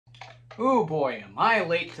Oh boy, am I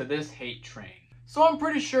late to this hate train. So I'm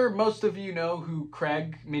pretty sure most of you know who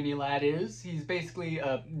Craig Minilad is. He's basically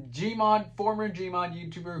a former Gmod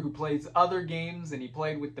YouTuber who plays other games, and he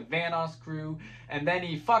played with the Vanoss crew, and then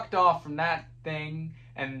he fucked off from that thing,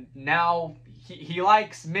 and now he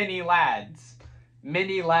likes mini lads.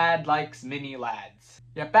 Mini lad likes mini lads.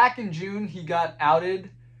 Yeah, back in June he got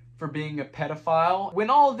outed for being a pedophile. When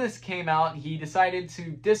all of this came out, he decided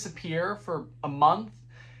to disappear for a month,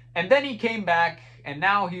 and then he came back, and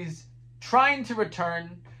now he's trying to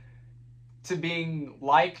return to being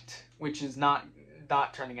liked, which is not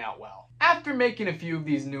turning out well. After making a few of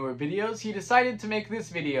these newer videos, he decided to make this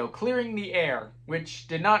video, clearing the air, which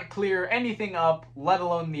did not clear anything up, let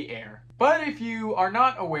alone the air. But if you are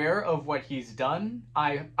not aware of what he's done,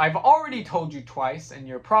 I've already told you twice, and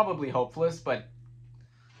you're probably hopeless, but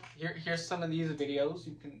here's some of these videos.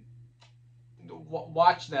 You can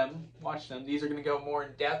watch them. These are going to go more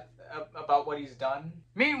in depth about what he's done.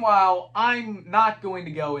 Meanwhile, I'm not going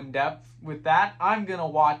to go in depth with that. I'm going to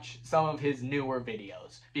watch some of his newer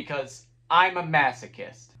videos because I'm a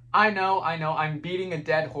masochist. I know, I'm beating a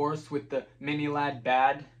dead horse with the mini lad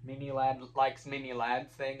likes mini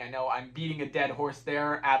lads thing. I know I'm beating a dead horse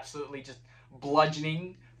there, absolutely just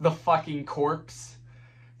bludgeoning the fucking corpse.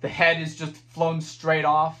 The head is just flown straight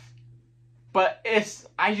off. But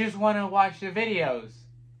I just want to watch the videos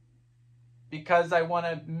because I want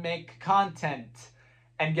to make content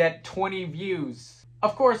and get 20 views.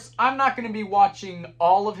 Of course, I'm not going to be watching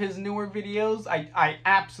all of his newer videos. I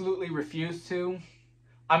absolutely refuse to.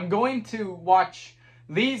 I'm going to watch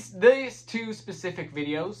these two specific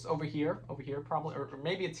videos over here probably, or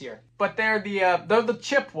maybe it's here. But they're the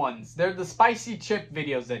chip ones. They're the spicy chip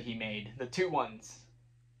videos that he made, the two ones.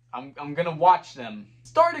 I'm gonna watch them.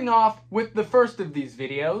 Starting off with the first of these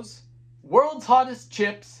videos, World's Hottest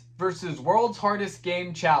Chips versus World's Hardest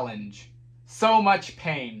Game Challenge. So much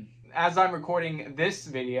pain. As I'm recording this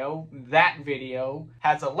video, that video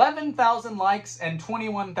has 11,000 likes and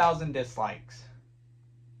 21,000 dislikes.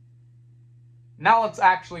 Now let's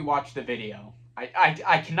actually watch the video.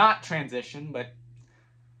 I cannot transition, but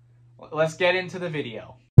let's get into the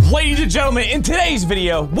video. Ladies and gentlemen, in today's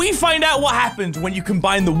video, we find out what happens when you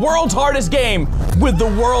combine the world's hardest game with the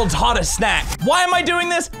world's hottest snack. Why am I doing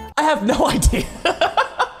this? I have no idea.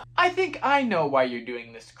 I think I know why you're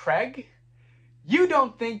doing this, Craig. You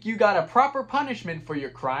don't think you got a proper punishment for your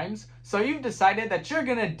crimes, so you've decided that you're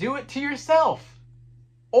gonna do it to yourself.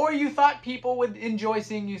 Or you thought people would enjoy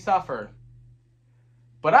seeing you suffer.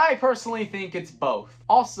 But I personally think it's both.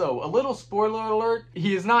 Also, a little spoiler alert,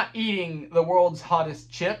 he is not eating the world's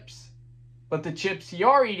hottest chips, but the chips you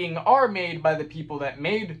are eating are made by the people that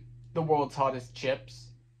made the world's hottest chips,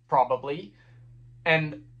 probably.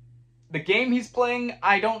 And the game he's playing,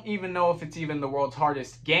 I don't even know if it's even the world's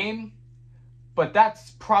hardest game, but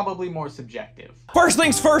that's probably more subjective. First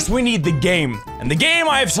things first, we need the game. And the game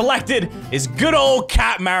I have selected is good old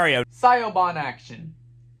Cat Mario. Sayobon action.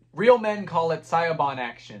 Real men call it Sayobon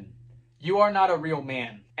action. You are not a real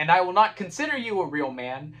man, and I will not consider you a real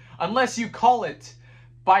man unless you call it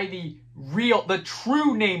by the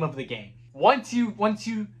true name of the game. Once you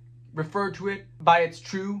refer to it by its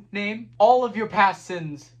true name, all of your past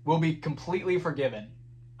sins will be completely forgiven.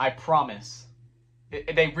 I promise.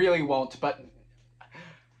 They really won't, but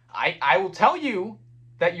I will tell you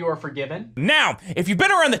that you are forgiven. Now, if you've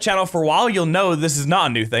been around the channel for a while, you'll know this is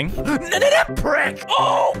not a new thing. Prick!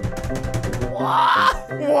 Oh!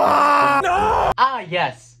 No! Ah,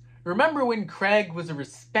 yes. Remember when Craig was a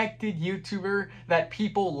respected YouTuber that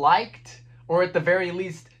people liked, or at the very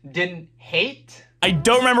least, didn't hate? I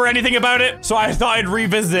don't remember anything about it, so I thought I'd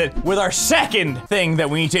revisit it with our second thing that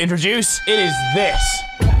we need to introduce. It is this.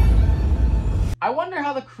 I wonder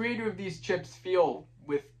how the creator of these chips feel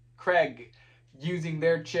with Craig using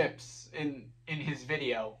their chips in his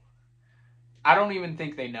video. I don't even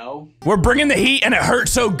think they know. We're bringing the heat and it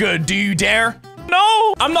hurts so good, do you dare?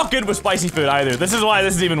 No! I'm not good with spicy food either. This is why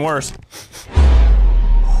this is even worse.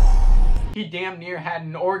 He damn near had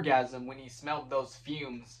an orgasm when he smelled those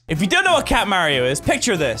fumes. If you don't know what Cat Mario is,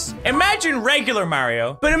 picture this. Imagine regular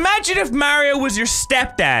Mario, but imagine if Mario was your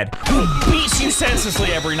stepdad who beats you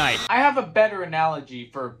senselessly every night. I have a better analogy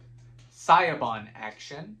for Sayobon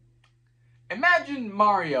action. Imagine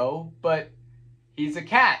Mario, but he's a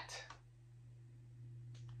cat.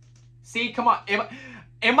 See, come on,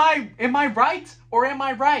 am I right or am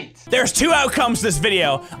I right? There's two outcomes to this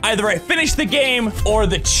video. Either I finish the game or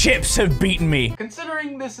the chips have beaten me.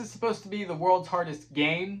 Considering this is supposed to be the world's hardest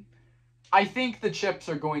game, I think the chips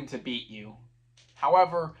are going to beat you.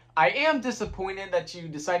 However, I am disappointed that you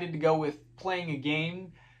decided to go with playing a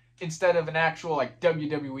game instead of an actual like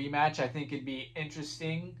WWE match, I think it'd be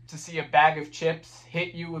interesting to see a bag of chips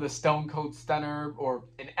hit you with a Stone Cold Stunner or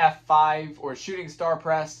an F5 or a Shooting Star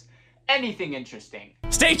Press. Anything interesting.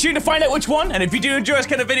 Stay tuned to find out which one, and if you do enjoy this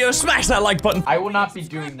kind of video, smash that like button. I will not be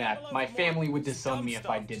doing that. My family would disown me if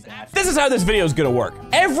I did that. This is how this video is gonna work.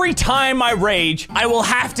 Every time I rage, I will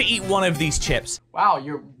have to eat one of these chips. Wow,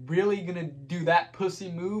 you're really gonna do that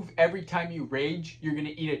pussy move? Every time you rage, you're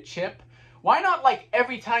gonna eat a chip? Why not like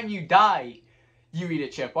every time you die, you eat a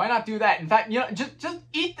chip? Why not do that? In fact, you know, just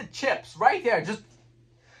eat the chips right there. Just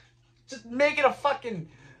make it a fucking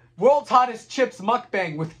World's Hottest Chips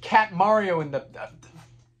mukbang with Cat Mario in the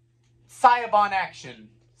Sayabon action.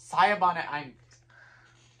 Sayabon,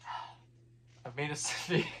 I've made a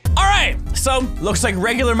city. Alright, so looks like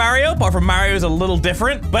regular Mario, apart from Mario's a little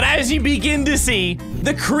different. But as you begin to see,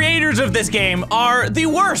 the creators of this game are the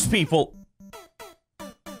worst people.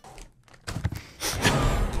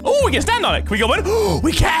 Oh, we can stand on it. Can we go in? Oh,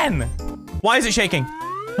 we can! Why is it shaking?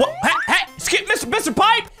 What? Hey, skip, Mr.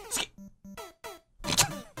 Pipe!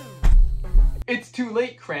 It's too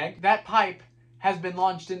late, Craig. That pipe has been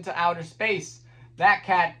launched into outer space. That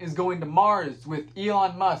cat is going to Mars with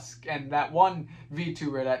Elon Musk and that one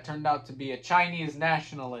VTuber that turned out to be a Chinese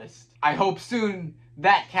nationalist. I hope soon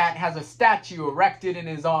that cat has a statue erected in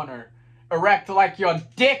his honor. Erect like your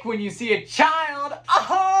dick when you see a child.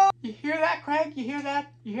 Oh! You hear that, Craig? You hear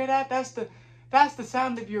that? You hear that? That's the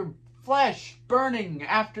sound of your flesh burning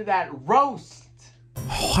after that roast.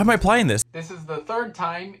 Why am I playing this? This is the third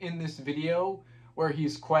time in this video where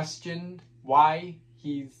he's questioned why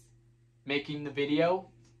he's making the video.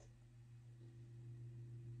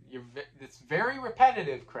 It's very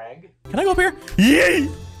repetitive, Craig. Can I go up here? Yay!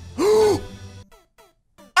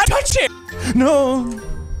 I touched it! No.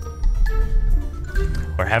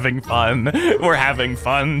 We're having fun. We're having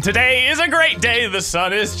fun. Today is a great day. The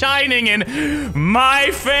sun is shining in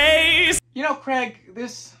my face. You know, Craig,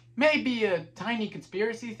 this may be a tiny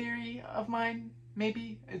conspiracy theory of mine,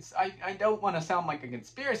 maybe. I don't want to sound like a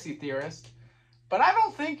conspiracy theorist, but I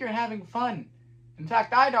don't think you're having fun. In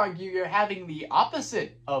fact, I'd argue you're having the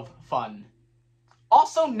opposite of fun.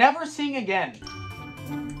 Also, never sing again.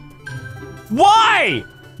 Why?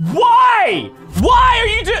 Why? Why are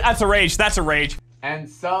you doing? That's a rage. That's a rage. And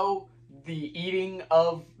so, the eating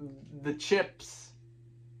of the chips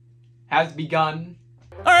has begun.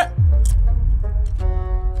 Alright.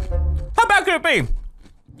 How bad could it be?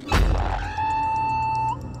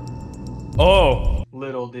 Oh.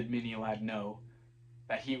 Little did Mini-Lad know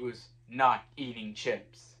that he was not eating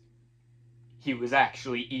chips. He was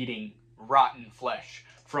actually eating rotten flesh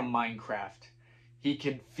from Minecraft. He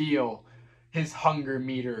could feel his hunger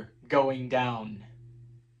meter going down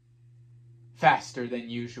faster than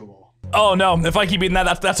usual. Oh no, if I keep eating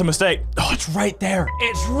that, that's a mistake. Oh, it's right there.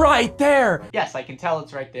 It's right there. Yes, I can tell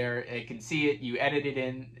it's right there. I can see it. You edited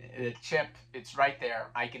in the chip. It's right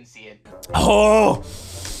there. I can see it. Oh,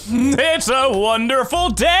 it's a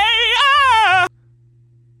wonderful day. Ah!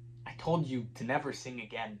 I told you to never sing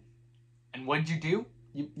again. And what'd you do?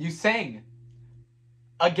 You sang.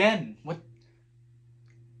 Again. What?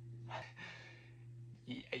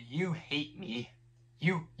 You hate me.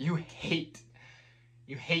 You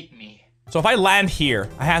hate me. So if I land here,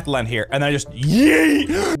 I have to land here, and then I just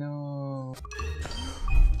yeet. No.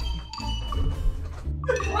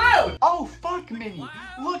 Wow! Oh, fuck, Minnie.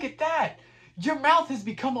 Look at that. Your mouth has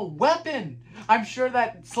become a weapon. I'm sure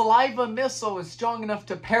that saliva missile is strong enough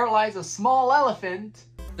to paralyze a small elephant.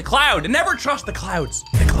 The cloud. Never trust the clouds.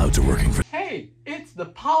 The clouds are working for. Hey, it's the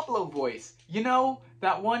Pablo voice. You know,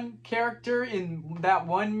 that one character in that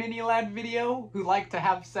one Mini-Lad video who liked to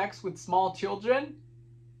have sex with small children?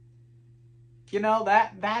 You know,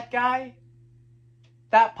 that guy?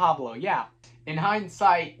 That Pablo, yeah. In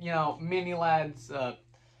hindsight, you know, Mini-Lad's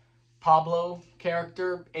Pablo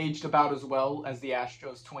character aged about as well as the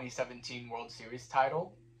Astros 2017 World Series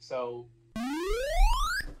title, so...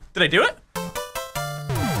 Did I do it?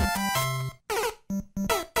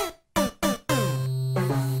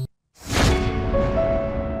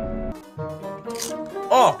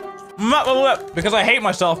 Oh, not the lip, because I hate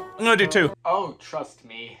myself. I'm gonna do two. Oh, trust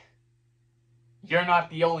me. You're not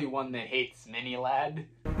the only one that hates Mini-Lad.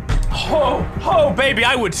 Oh, baby,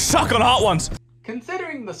 I would suck on hot ones.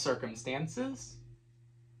 Considering the circumstances,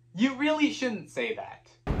 you really shouldn't say that.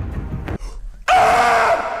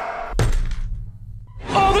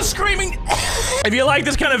 Oh, the screaming. If you like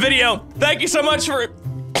this kind of video, thank you so much for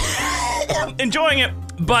enjoying it.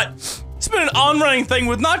 But it's been an on-running thing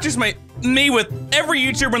with not just me, with every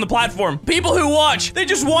YouTuber on the platform. People who watch, they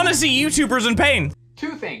just want to see YouTubers in pain.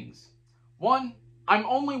 Two things. One, I'm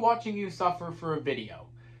only watching you suffer for a video.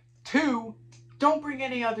 2, don't bring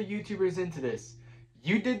any other YouTubers into this.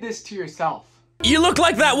 You did this to yourself. You look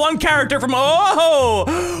like that one character from woo!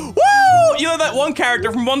 You know that one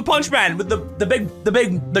character from One Punch Man with the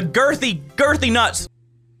girthy nuts.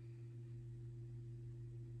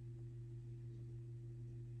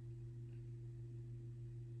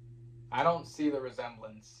 I don't see the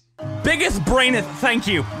resemblance. Biggest braineth, thank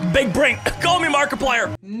you. Big brain. Call me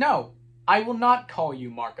Markiplier. No, I will not call you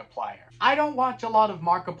Markiplier. I don't watch a lot of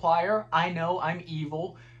Markiplier. I know I'm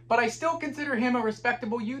evil, but I still consider him a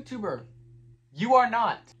respectable YouTuber. You are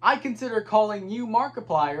not. I consider calling you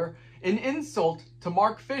Markiplier an insult to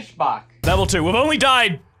Mark Fishbach. Level 2. We've only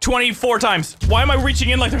died 24 times. Why am I reaching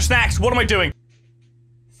in like they're snacks? What am I doing?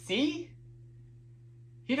 See?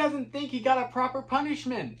 He doesn't think he got a proper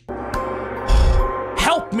punishment.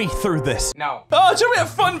 Help me through this. No. Oh, it's gonna be a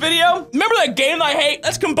fun video. Remember that game I hate?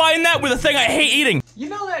 Let's combine that with a thing I hate eating. You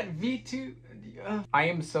know that VTuber? I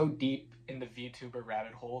am so deep in the VTuber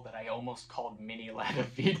rabbit hole that I almost called MiniLad a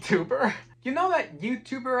VTuber. You know that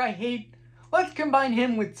YouTuber I hate? Let's combine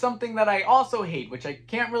him with something that I also hate, which I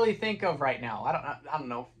can't really think of right now. I don't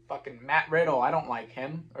know. Fucking Matt Riddle. I don't like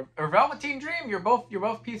him. Or Velveteen Dream. You're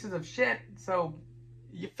both pieces of shit. So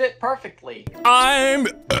you fit perfectly. I'm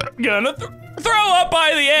gonna throw up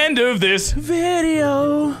by the end of this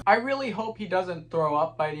video. I really hope he doesn't throw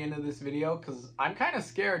up by the end of this video, because I'm kind of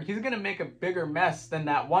scared he's gonna make a bigger mess than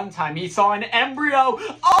that one time he saw an embryo.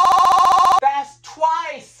 Oh! That's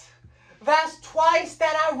twice! That's twice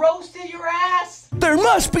that I roasted your ass! There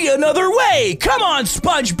must be another way! Come on,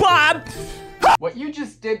 SpongeBob! What you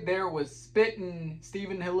just did there was spit in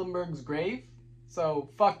Steven Hillenberg's grave, so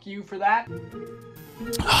fuck you for that.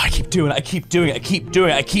 Oh, I keep doing it.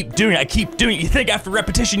 You think after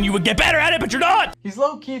repetition you would get better at it, but you're not! He's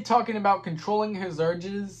low-key talking about controlling his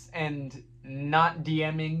urges and not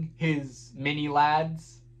DMing his mini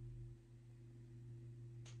lads.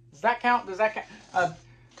 Does that count? Does that count?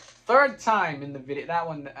 Third time in the video. That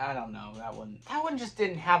one, I don't know. That one just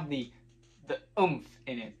didn't have the oomph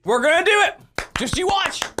in it. We're gonna do it! Just you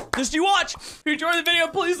watch! Just you watch! If you enjoyed the video,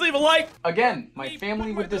 please leave a like! Again, my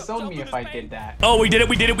family would disown me if I did that. Oh, we did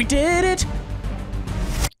it!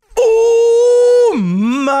 Ooh,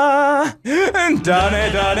 ma, done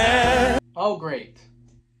it! Oh, great.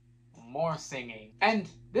 More singing. And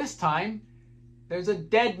this time, there's a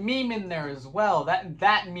dead meme in there as well.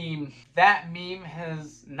 That meme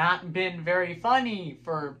has not been very funny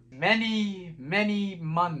for many, many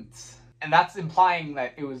months. And that's implying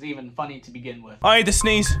that it was even funny to begin with. I need to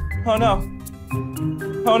sneeze. Oh no.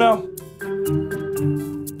 Oh no.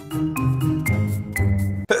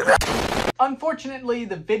 Unfortunately,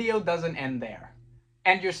 the video doesn't end there.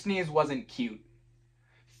 And your sneeze wasn't cute.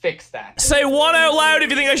 Fix that. Say 1 out loud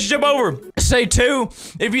if you think I should jump over. Say 2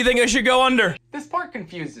 if you think I should go under. This part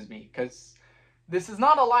confuses me, because this is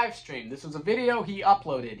not a live stream. This was a video he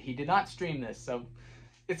uploaded. He did not stream this, so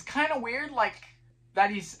it's kind of weird, like, that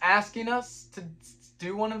he's asking us to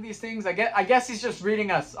do one of these things. I guess he's just reading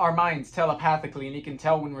us, our minds, telepathically, and he can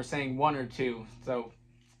tell when we're saying 1 or 2. So,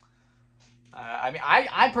 I mean,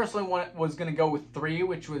 I personally was gonna go with 3,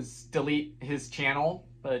 which was delete his channel,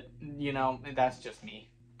 but, you know, that's just me.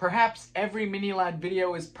 Perhaps every MiniLad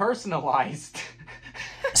video is personalized.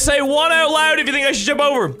 Say 1 out loud if you think I should jump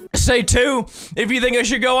over. Say 2 if you think I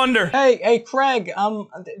should go under. Hey, Craig,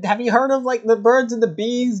 have you heard of, like, the birds and the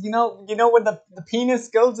bees? You know when the penis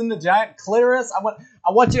goes in the giant clitoris? I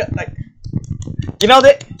want you, like, you know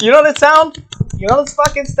this sound? You know this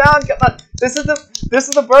fucking sound? Come on. This is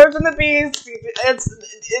the birds and the bees.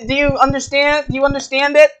 Do you understand? Do you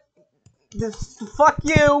understand it? Fuck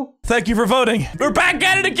you. Thank you for voting. We're back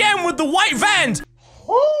at it again with the white vans.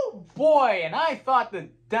 Oh boy, and I thought the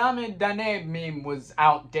Dame Dane meme was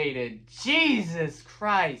outdated. Jesus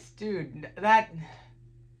Christ, dude, that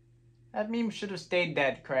meme should have stayed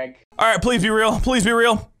dead, Craig. Alright, please be real. Please be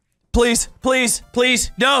real. Please.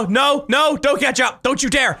 No, don't catch up. Don't you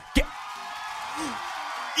dare.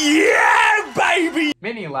 Yeah, baby!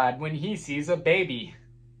 MiniLad when he sees a baby.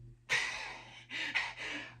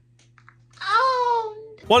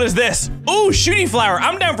 What is this? Ooh, shooty flower.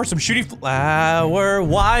 I'm down for some shooty flower.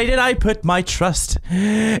 Why did I put my trust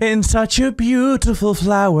in such a beautiful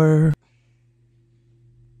flower?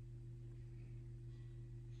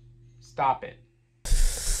 Stop it.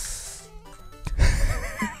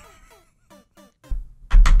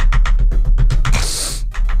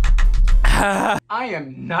 I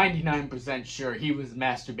am 99% sure he was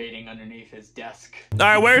masturbating underneath his desk.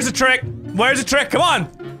 Alright, where's the trick? Where's the trick? Come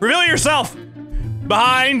on, reveal yourself.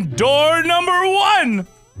 Behind door number 1.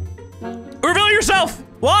 Reveal yourself.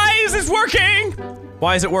 Why is this working?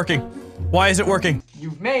 Why is it working? Why is it working?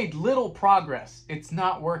 You've made little progress. It's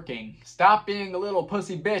not working. Stop being a little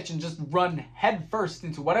pussy bitch and just run headfirst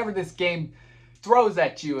into whatever this game throws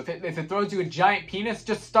at you. If it throws you a giant penis,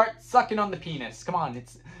 just start sucking on the penis. Come on,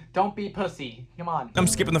 don't be pussy. Come on. I'm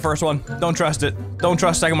skipping the first one. Don't trust it. Don't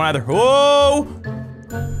trust the second one either. Whoa!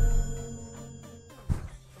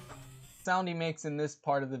 Sound he makes in this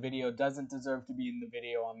part of the video doesn't deserve to be in the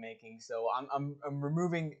video I'm making, so I'm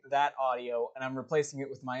removing that audio and I'm replacing it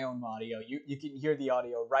with my own audio. You can hear the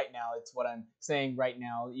audio right now. It's what I'm saying right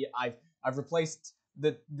now. I've replaced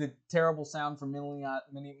the terrible sound from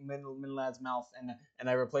Minilad's mouth and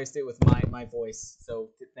I replaced it with my voice. So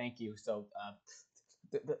thank you. So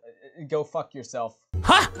go fuck yourself.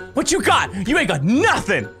 Huh? What you got? You ain't got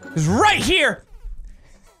nothing. It's right here.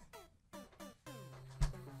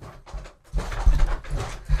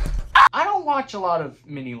 I don't watch a lot of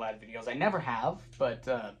Minilad videos. I never have, but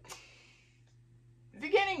is he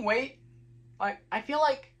gaining weight? Like, I feel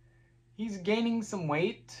like he's gaining some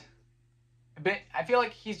weight. A bit. I feel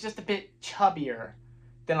like he's just a bit chubbier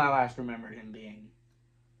than I last remembered him being.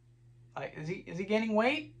 Like, is he gaining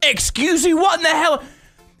weight? Excuse me, what in the hell?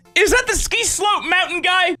 Is that the ski slope mountain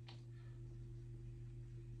guy?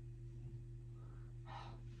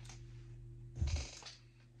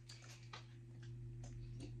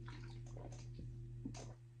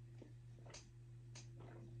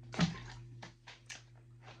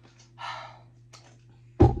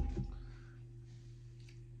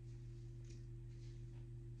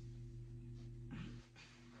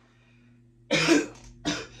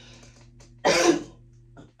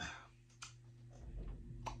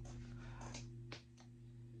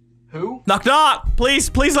 Who? Knock knock! Please,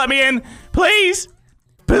 please let me in! Please!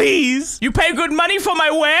 Please! You pay good money for my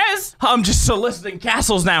wares? I'm just soliciting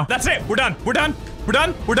castles now. That's it! We're done! We're done! We're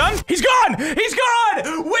done! We're done! He's gone! He's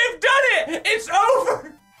gone! We've done it! It's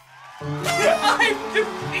over! I've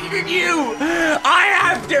defeated you! I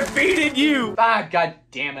have defeated you! Ah, god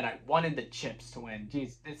damn it, I wanted the chips to win.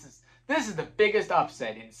 Jeez, this is the biggest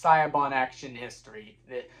upset in Sayabon action history.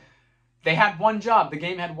 They had one job. The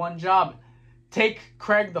game had one job. Take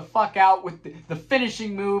Craig the fuck out with the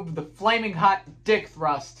finishing move, the flaming hot dick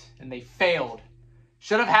thrust, and they failed.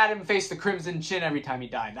 Should have had him face the Crimson Chin every time he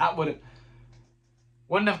died. That wouldn't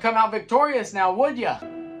have come out victorious now, would ya?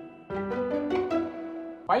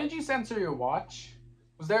 Why did you censor your watch?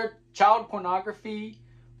 Was there child pornography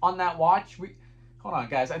on that watch? Hold on,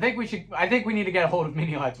 guys. I think we need to get a hold of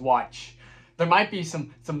Minilad's watch. There might be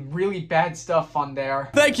some really bad stuff on there.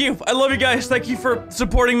 Thank you. I love you guys. Thank you for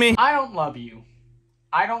supporting me. I don't love you.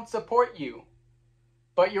 I don't support you.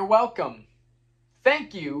 But you're welcome.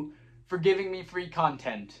 Thank you for giving me free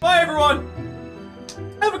content. Bye, everyone.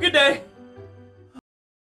 Have a good day.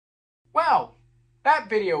 Well, that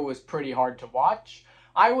video was pretty hard to watch.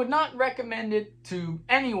 I would not recommend it to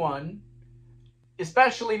anyone,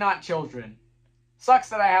 especially not children. Sucks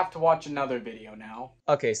that I have to watch another video now.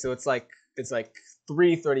 Okay, so it's like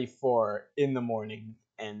 3:34 in the morning,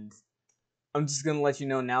 and I'm just gonna let you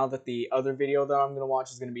know now that the other video that I'm gonna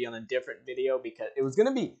watch is gonna be on a different video because it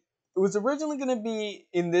was originally gonna be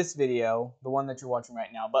in this video, the one that you're watching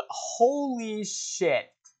right now, but holy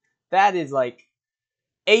shit, that is like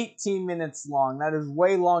 18 minutes long. That is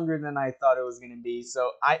way longer than I thought it was gonna be.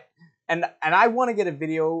 So I want to get a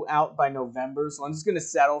video out by November, so I'm just gonna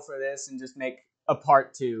settle for this and just make a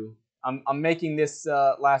part 2. I'm making this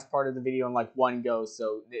last part of the video in like one go,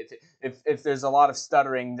 so if there's a lot of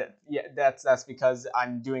stuttering, that's because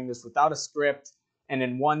I'm doing this without a script and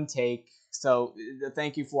in one take. So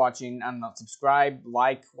thank you for watching. I'm not subscribe,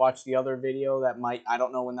 like, watch the other video that I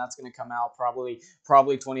don't know when that's gonna come out. Probably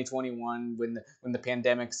 2021 when the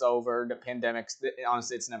pandemic's over.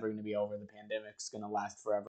 Honestly, it's never gonna be over. The pandemic's gonna last forever.